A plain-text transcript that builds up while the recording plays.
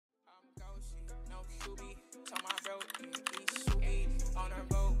Scooby, told my bro, he shooting on her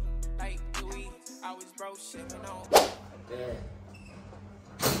boat like Louis. I was broke, shipping on. Okay.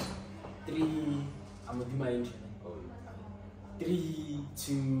 3. I'm gonna do my intro. 3,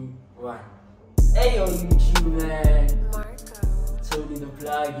 2, 1. Hey yo, YouTube man. Marco. Tony the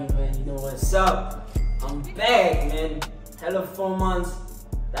plugin man. You know what's up? I'm back, man. Hella 4 months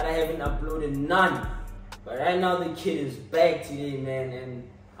that I haven't uploaded none. But right now the kid is back today, man, and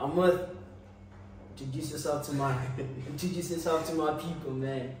I'm with. Introduce yourself to my people,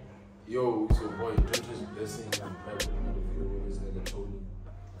 man. Yo, it's your boy, Judge's blessing. I'm back with another video with this nigga Tony.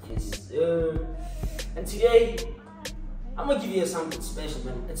 Yes, sir. And today, I'm gonna give you something special,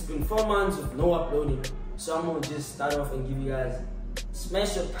 man. It's been 4 months of no uploading, so I'm gonna just start off and give you guys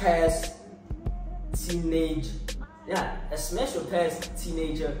Smash or Pass Teenage. Yeah, a Smash or Pass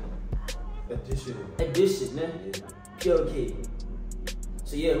Teenager edition, man. Yeah. PLK.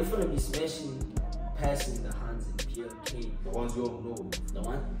 So yeah, we're gonna be smashing, passing the hands in PLK. The ones you all know. The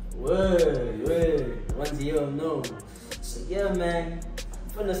one? Word. The ones you all know. So yeah, man.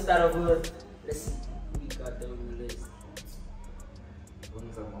 I'm gonna start off with, let's see who we got there on the list. One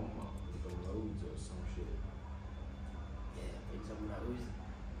is like Mama, with the roads or some shit. Yeah, bring some rows.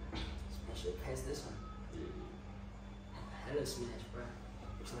 Smash or pass this one. Hello, smash, bro.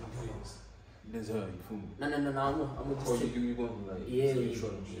 Which one do you want? This her, you feel me? No, I'm gonna just Oh, take. you going to like Yeah,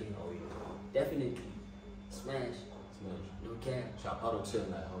 screenshot and shit? yeah. Oh yeah. Definitely. Smash. Smash. No cap. Shout out to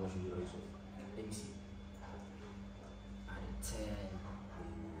 10, like how much you rate it? Let me see. Out of 10.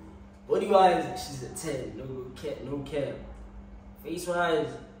 Body wise, she's a 10. No cap. Face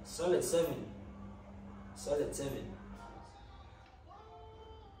wise, solid 7. Solid 7.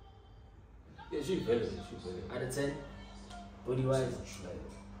 Yeah, she better. Out of 10. Body wise.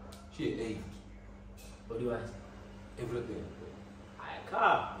 She an 8. Body wise. Everything. I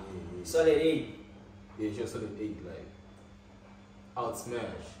car. Yeah. Solid 8. Yeah, she a solid 8, like out smash,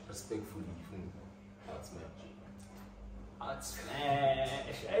 respectfully, you feel me? Out smash. Out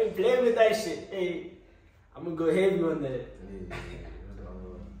smash. I ain't playing with that shit. Hey, I'm gonna go heavy on that. Yeah.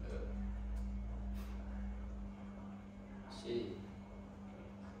 Shit.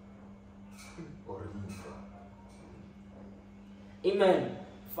 Hey man,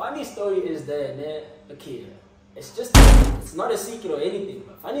 funny story is that, okay, it's not a secret or anything,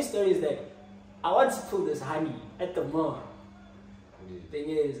 but funny story is that I want to pull this honey at the mall. Yeah. Thing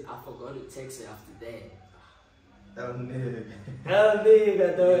is, I forgot to text her after that. Hell nigga. Hell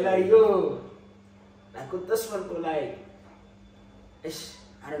nigga, though, like yo. Like with this one, but like,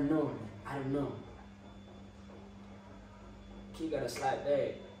 I don't know, man. I don't know. Key gotta slide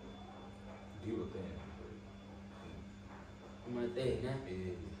back. Do your thing. My thing, nah?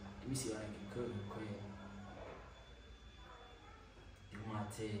 Yeah. Let me see what I can cook real quick.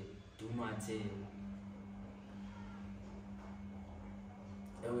 Do my thing.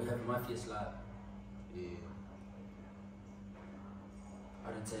 Then we have Mafia slap. Yeah.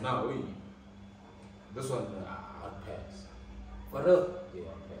 Out of 10. Nah, wait. This one, I'd pass. What up? Yeah,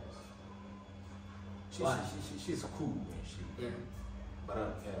 I'd pass. Why? She's cool, man. Yeah. But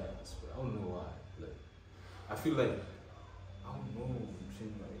I'd pass. But I don't know why. Like, I feel like, I don't know. I'm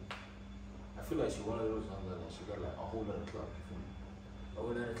saying like, I feel like she one of those ones that like, she got like a whole lot of clout. You feel me? Oh,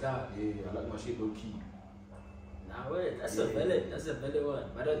 another cloud. Yeah, I like my shit low key. Nah, wait. That's Yeah. a valid one.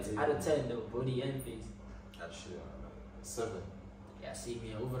 But out of 10 though, body and face. That shit, 7. Yeah, see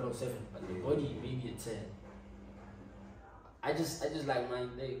me overall 7, but the Yeah. body maybe a 10. I just like my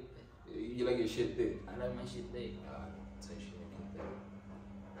thick. You like your shit thick? I like my shit thick. Say shit thick.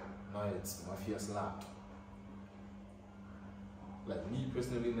 No, it's Mafia slap. Like me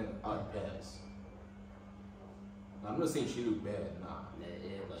personally, man, I'd pass. Now, I'm not saying she look bad, nah.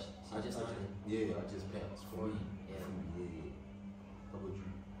 Yeah, but I she just on it. yeah, I just pass for me. Yeah. For me, yeah. How about you?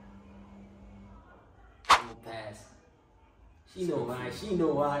 I'm gonna pass. She know why. She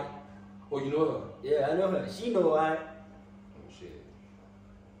know why. Oh, you know her? Yeah, I know her. She know why. Oh shit.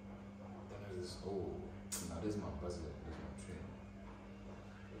 That is nah, this is my buzzer. This is my train.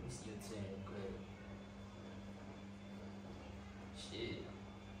 Let me see your 10 real quick. Shit.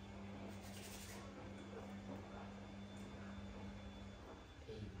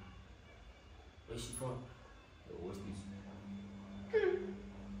 Hey. Where's she from? Yo, what's this?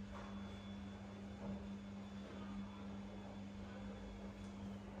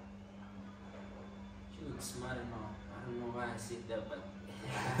 She looks smart and all. I don't know why I said that, but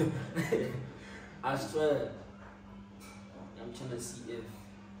I swear. I'm trying to see if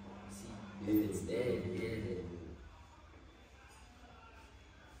it's there. Yeah.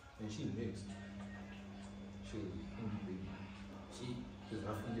 And she mixed. She was Indian baby. She She's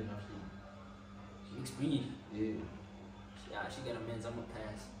half Indian, half Mixed breed. Yeah. Yeah, she got a men's. I'm a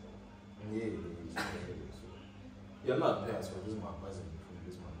pass. Yeah. Yeah, I'm not pass, but this is my cousin.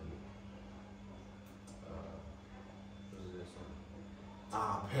 This is my nigga. What is this?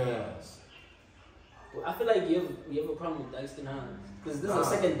 Pass. Well, I feel like you have a problem with dark skin hands. Because this is the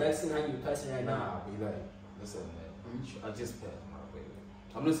second dark skin hand you're passing right now. Nah, be like, listen, man. I just passed my way.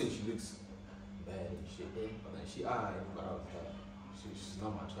 I'm not saying she looks bad and shit, but then she but I was bad. She's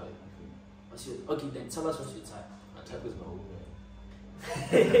not my type. What's your, okay, then tell us what's your type. My type is my old man.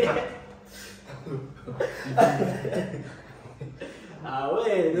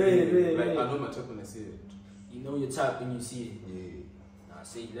 Wait. Like, I know my type when I see it. You know your type when you see it. Yeah. Nah,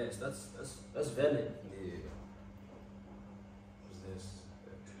 say less. That's valid. Yeah. What's this?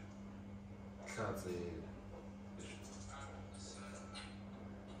 Can't say.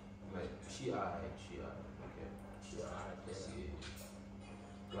 Like, she alright. Okay. She alright,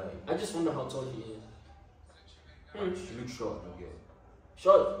 Yeah. Like, I just wonder how tall she is. she looks short, okay.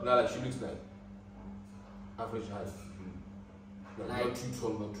 Short? Nah, like, she looks like average height. Like, not too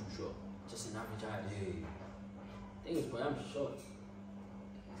tall, not too short. Just an average height. Yeah. Thing is, boy, I'm short.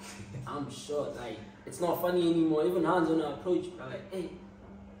 I'm short. Like, it's not funny anymore. Even hands on the approach, I'm like, hey.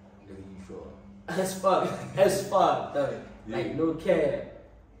 Nigga, you short. As fuck, though. Yeah. Like, no care.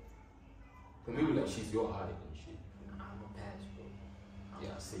 But maybe like she's your height and shit. I'm a pass, bro.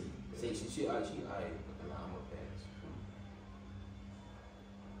 Yeah, see. Say She actually height, but I'm a pass.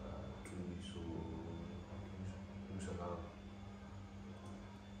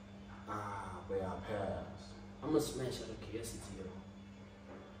 But yeah, pass. I'm gonna smash out of curiosity, though.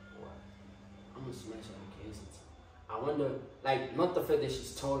 What? I'm gonna smash out of curiosity. I wonder, like, not the fact that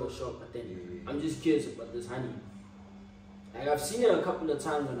she's tall or short, but then I'm just curious about this honey. Like, I've seen her a couple of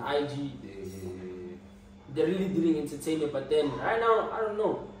times on IG. They really didn't entertain it, but then right now, I don't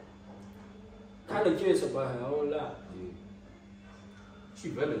know. Kind of curious about her, I won't lie. Yeah. She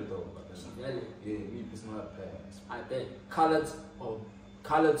valid though. She valid. Yeah, me personally pass. I bet. Colours or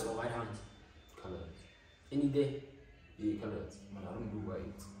white hands. Colors. Any day. Yeah, colors. Man, I don't do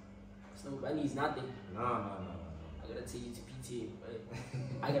white. So bunny's nothing. Nah. I gotta take you to PTA, right?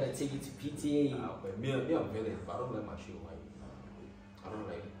 I gotta take you to PTA. Nah, but me, I'm valid, but I don't like my shit white. I don't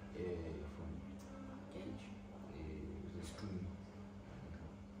like from the stream.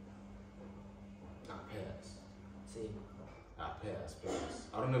 I pass. Say, I pass.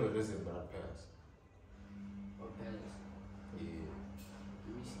 I don't know if it is, but I pass. or pass. Yeah.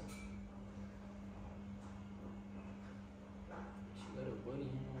 Let me see. She got a body,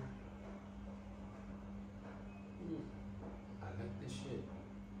 you know. I like this shit.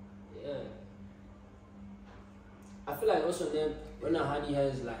 Yeah. I feel like also then when a honey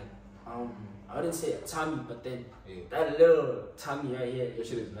has like I wouldn't say a tummy, but then that little tummy right here. That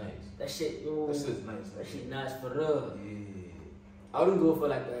shit is nice. That shit, yo. That shit is nice. That shit nice for real. Yeah. I wouldn't go for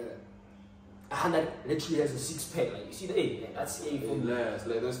like a hand that literally has a six pack. Like you see the that's A for me.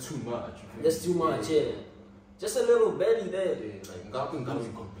 Like that's too much. That's too much, yeah. Just a little belly there. Yeah, like God can be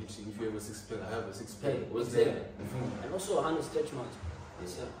competition. If you have a six pack, I have a six pack. What's Exactly. that? And also a hand stretch marks.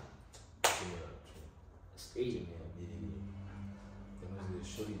 Yeah. It's crazy. Then was it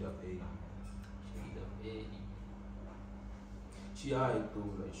shorty that baby? Yeah. She alright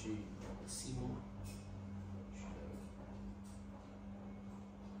though, like she. See more.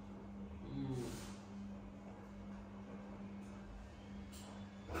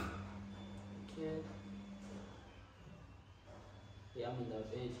 Okay. Yeah, I'm in that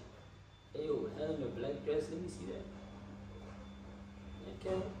age. Hey, yo, hell in a black dress. Let me see that.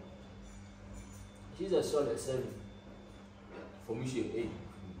 Okay. She's a solid 7. For me, she an 8.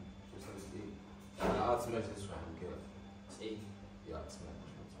 She's like 8. I outsmash this one, okay? It's 8. Yeah, outsmash.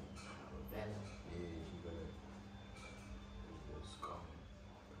 Bad. Yeah, she better. Let's go.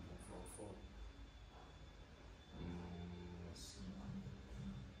 4. Let's see.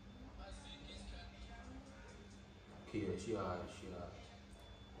 Okay, yeah, she alright.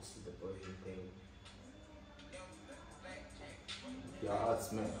 This is the boy thing. Yeah,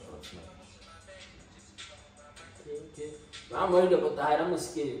 outsmash. Okay. But I'm worried about the height. I'm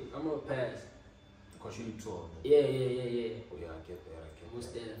scared. I'm gonna pass. Because she look tall. Yeah. Oh, yeah, I get that. Almost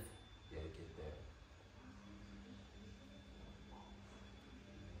there. Yeah, I get that.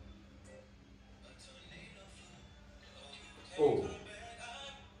 Oh.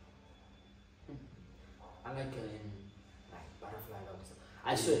 I like butterfly locks.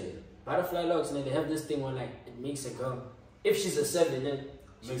 I swear, butterfly locks, and they have this thing where like it makes a girl. If she's a 7, then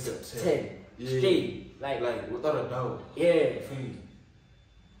Makes her 10. Yeah. Straight. Like without a doubt. yeah.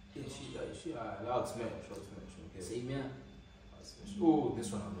 Yeah, she alright. Outsmash. Okay. Same here. Oh,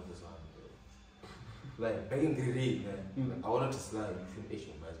 this one I know this one. like back in grade 8, man, like, I wanted to slide. You feel me?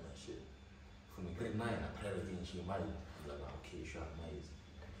 She reminds my shit. From the grade 9, I tried again. She might. I'm like, okay, sure, nice.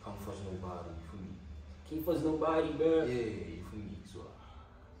 Can't force nobody. You feel me? Can't force nobody, bro. Yeah, you feel me? So,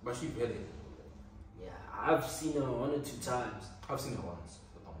 but she very. Yeah, I've seen her 1 or 2 times. I've seen her once.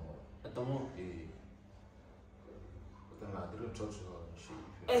 But I'm all. At the mall. Yeah. But then like, I didn't touch her and shit.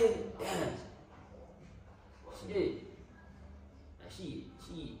 Hey, damn. Shit.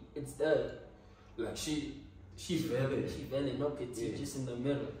 It's the. Like she's valid. She valid, no pity, Yeah. just in the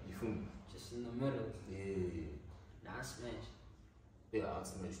middle. You feel me? Just in the middle. Yeah. Nah, I smash. Yeah, I'd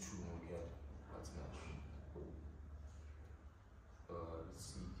smash true, no yeah. I'd smash.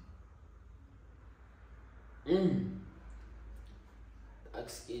 Let's see. Dark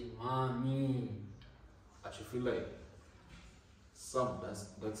skin mommy. I actually feel like some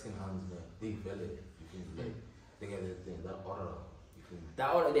dark skin hands, man, they valid. You feel me? Like, they get that thing, that aura. You feel me?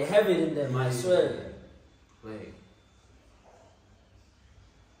 That order, they have it in them, I swear. Like,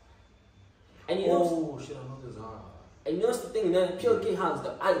 And you know, oh shit, I know this hard. and you know what's the thing, man? PLK hands,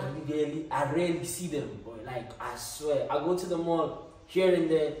 I rarely see them, boy. Like, I swear, I go to the mall here and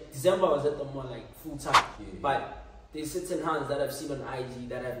there. December I was at the mall like full time, Yeah. but there's certain hands that I've seen on IG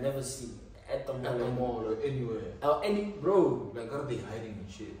that I've never seen at the mall. At the mall or anywhere. Any bro. Like, are they hiding and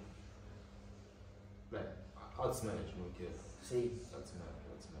shit? Like, I'd smash, no care. See, I'd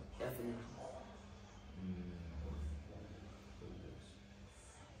smash. definitely.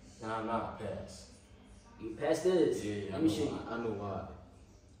 Nah, pass. You pass this. Yeah, Let me show you. I know why.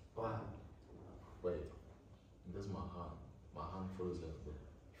 Wow. Wait, that's my hand. My hand frozen, bro.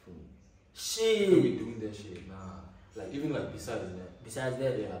 You feel me? Shit. Could be doing that shit, nah. Like, even like besides that. Besides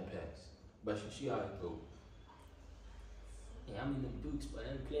that, Yeah, I pass. But she alright though. yeah, I'm in the boots, but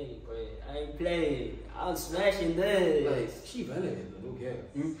I ain't playing, bro. I ain't playing. I'm smashing this. Like, she valid, no care.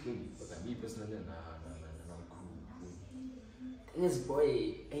 Mm. Feel me? But like me personally, nah, I'm cool. This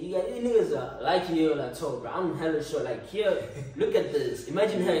boy, and you got these niggas like you on top, bro. I'm hella short. Like here, look at this.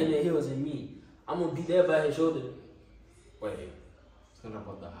 Imagine her in the heels and me. I'm gonna be there by her shoulder. Wait, it's not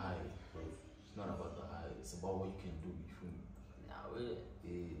about the height, bro. It's not about the height. It's about what you can do. You feel me? Nah, wait.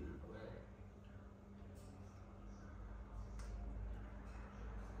 Yeah.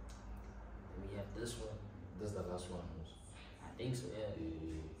 We have this one. That's the last one. I think so, yeah.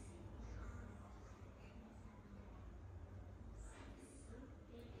 Yeah.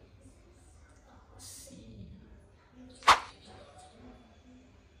 Let's see.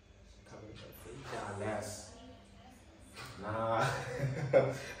 Cover my face. Nah.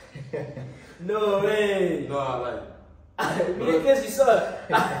 No way. No, like. Because you saw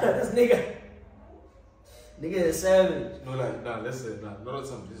this nigga. Nigga is savage. No, like, nah, listen, nah, not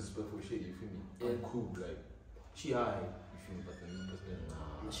some disrespectful shit, you feel me? Yeah. I'm cool, like, she high, you feel me? But then me personally,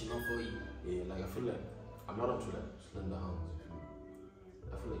 nah. She not for you. Yeah, like, I feel like, I'm not onto like slender hands, you feel me?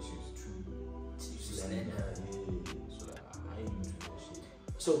 I feel like she's too slender. Yeah, so like, I ain't into that shit.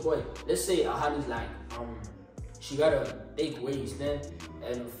 So boy, let's say a hand is like she got a big waist then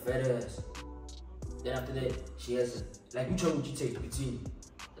and a fat ass. Then after that she has like which one would you take between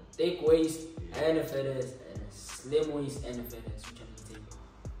a thick waist and a fat ass and a slim waist and a fat ass? Which one would you take?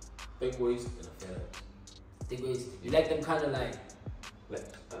 Thick waist and a fat ass. Thick waist. You like them kind of like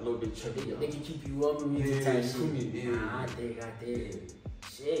a little bit chubby. they can keep you warm and Yeah, type you shit. feel me? Yeah. Nah, I dig. Yeah.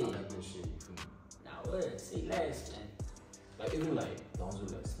 Shit. I like that shit, you feel me? Nah, what? Say less, man. Like, even like, down to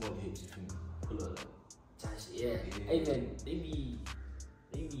like small hips, you feel me? Pull her like. Yeah. Yeah. Hey man, they be.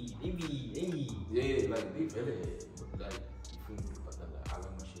 Yeah, like, they very, like, you feel me? But then like, I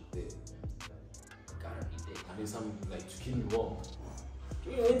like my shit there, man. Like, Gotta be there. I need something like to keep me warm.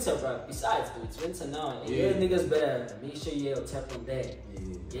 During winter, bro. Besides, dude, it's winter now. And Yeah. you niggas better make sure you tap on that.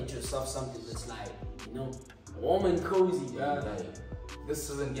 Yeah. Get yourself something that's like, you know, warm and cozy, bro. Like, this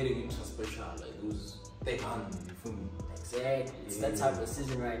isn't getting into special, like those thick hands, you feel me? Exactly. It's Yeah. that type of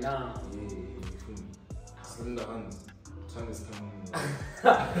season right now. Yeah, you feel me? Slender hands, time is coming.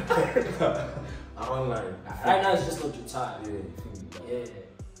 I don't like. Right now, it's just not your Yeah, time. you feel me? Like, Yeah.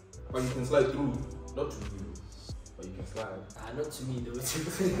 but you can slide through, not to you, but you can slide. Not to me, though.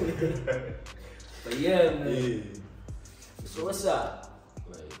 But yeah, man. Yeah. So what's up?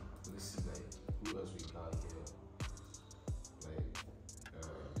 Like, let's see, like, who else we got here? Like,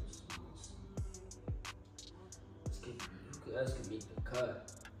 Who else can make the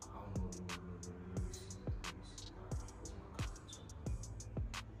cut? I don't know. Let me see. What's my cousin?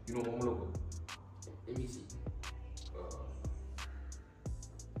 You know Homologo? Let me see.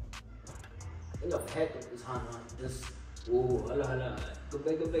 I think I've had this hand on this. Oh, hala. Go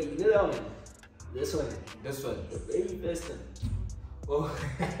back. You know that one? This one. This one. The very best one. Oh,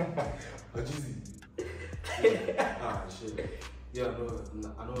 oh, Jeezy. Ah, shit. Yeah,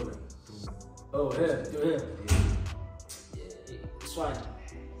 I know like through. Oh, yeah, do him. Yeah. Yeah, it's fine.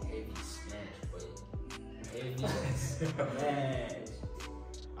 Heavy smash, boy. Heavy smash.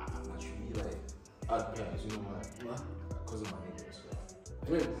 I'm not sure. Like, yeah, you know what? What? Because of my nigga, so.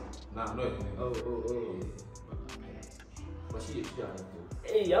 Twins. Nah, no. Oh. Yeah, but she alright though.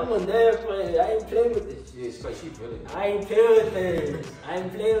 Hey, I'm on there playing. I ain't playing with this. Yeah, she's like, she feel it. I ain't playing with this. I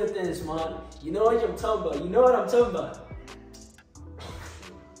ain't playing with this, man. You know what I'm talking about. You know what I'm talking about.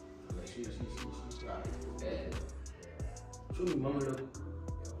 Like, she alright. Yeah. Show me, mama, look.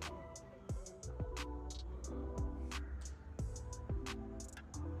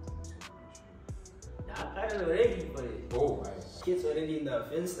 Nah, I got it already, but Oh, kids already in the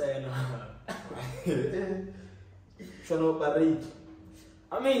fence there now. Trying to operate.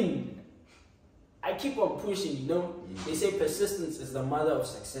 I mean, I keep on pushing, you know. Yeah. They say persistence is the mother of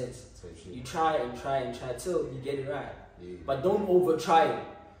success. You try and try and try till you get it right. Yeah. But don't over try it.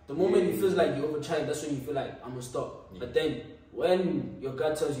 The moment you feel like you over trying, that's when you feel like I'm gonna stop. Yeah. But then when your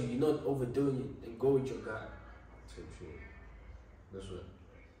gut tells you you're not overdoing it, then go with your gut. Type shit. That's what.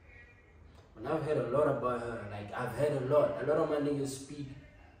 And I've heard a lot about her. Like I've heard a lot. A lot of my niggas speak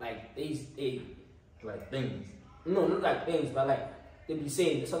like they Like things. no, not like things, but like they be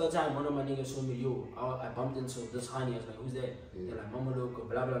saying this other time one of my niggas told me, yo, I bumped into this honey. I was like, who's that? Yeah. They're like Mama Loco,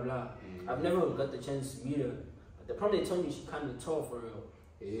 blah blah blah. Yeah. I've never got the chance to meet her. But the problem they told me she kinda tall for real.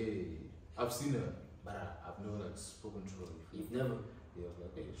 Hey, I've seen her, but I've never like spoken to her. You've never Yeah, I was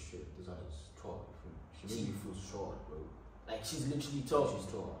like, hey, shit, this one is tall. She made me feel short, bro. like she's literally tall. She's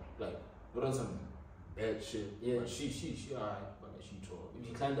tall. Like, not on some bad shit. Yeah. But she alright, but like, she tall. If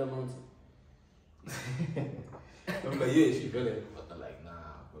you climb that mountain. I'm like, yeah, she feel it. But I'm like,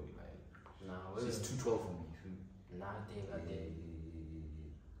 nah, bro, like, Nah, she's too tall for me. You feel me? Nah, they got Yeah. that.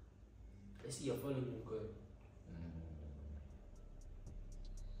 Let's see your phone even good.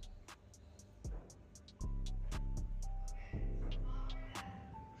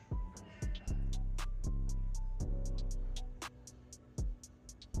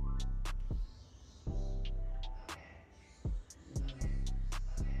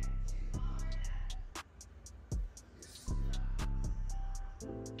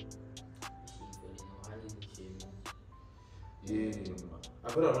 Yeah,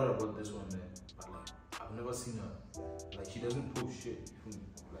 I've heard a lot about this one, man. But like, I've never seen her. Like, she doesn't post shit. You feel me?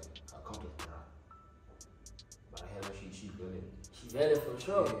 Like, I can't talk to her. But I heard that she feel it. She valid for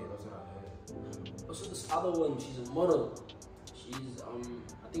sure. Yeah, that's what I heard. Also, this other one, she's a model. She's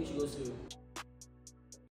I think she goes to